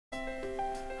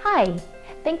Hi,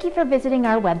 thank you for visiting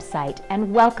our website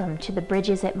and welcome to the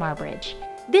Bridges at Marbridge.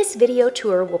 This video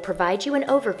tour will provide you an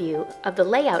overview of the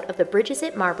layout of the Bridges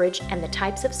at Marbridge and the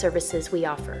types of services we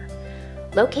offer.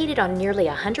 Located on nearly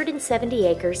 170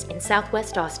 acres in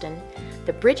southwest Austin,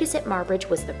 the Bridges at Marbridge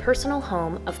was the personal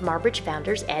home of Marbridge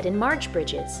founders Ed and Marge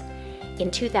Bridges.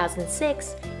 In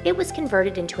 2006, it was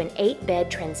converted into an 8-bed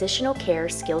transitional care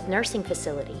skilled nursing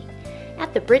facility.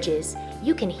 At the Bridges,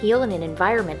 you can heal in an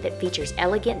environment that features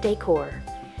elegant decor.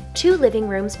 2 living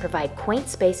rooms provide quaint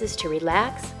spaces to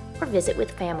relax or visit with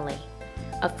family.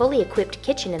 A fully equipped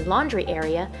kitchen and laundry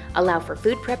area allow for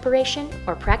food preparation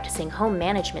or practicing home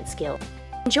management skills.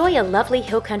 Enjoy a lovely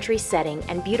hill country setting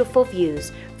and beautiful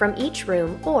views from each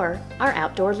room or our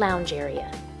outdoor lounge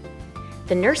area.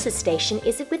 The nurse's station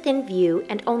is within view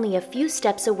and only a few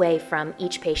steps away from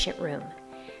each patient room.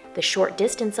 The short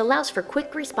distance allows for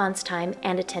quick response time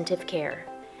and attentive care.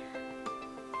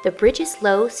 The Bridges'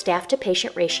 low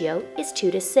staff-to-patient ratio is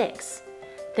 2:6.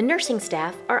 The nursing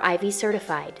staff are IV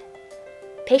certified.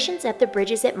 Patients at the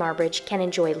Bridges at Marbridge can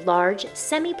enjoy large,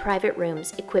 semi-private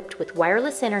rooms equipped with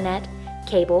wireless internet,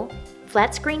 cable,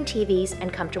 flat-screen TVs,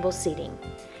 and comfortable seating.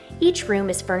 Each room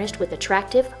is furnished with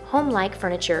attractive, home-like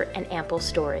furniture and ample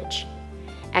storage.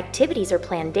 Activities are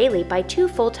planned daily by 2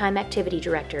 full-time activity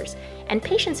directors, and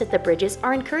patients at the Bridges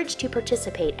are encouraged to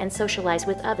participate and socialize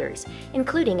with others,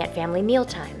 including at family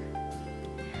mealtime.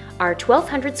 Our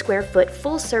 1,200 square foot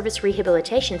full-service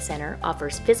rehabilitation center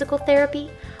offers physical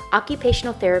therapy,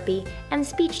 occupational therapy, and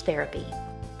speech therapy.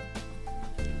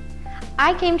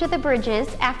 I came to the Bridges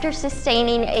after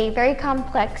sustaining a very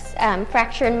complex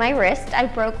fracture in my wrist. I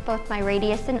broke both my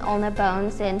radius and ulna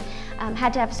bones and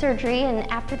had to have surgery, and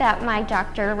after that my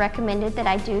doctor recommended that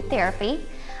I do therapy.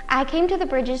 I came to the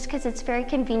Bridges because it's very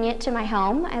convenient to my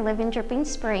home. I live in Dripping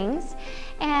Springs,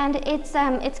 and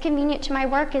it's convenient to my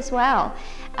work as well.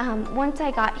 Once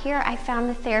I got here, I found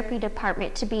the therapy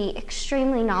department to be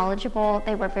extremely knowledgeable.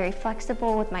 They were very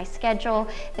flexible with my schedule.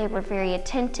 They were very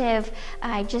attentive.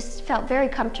 I just felt very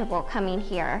comfortable coming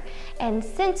here. And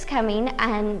since coming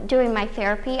and doing my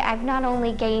therapy, I've not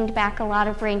only gained back a lot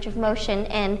of range of motion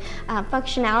and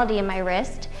functionality in my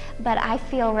wrist, but I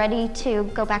feel ready to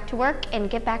go back to work and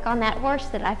get back on that horse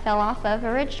that I fell off of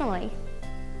originally.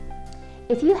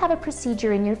 If you have a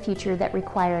procedure in your future that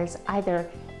requires either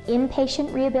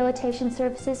inpatient rehabilitation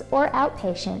services or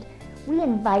outpatient, we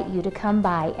invite you to come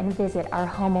by and visit our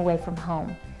home away from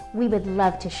home. We would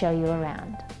love to show you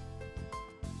around.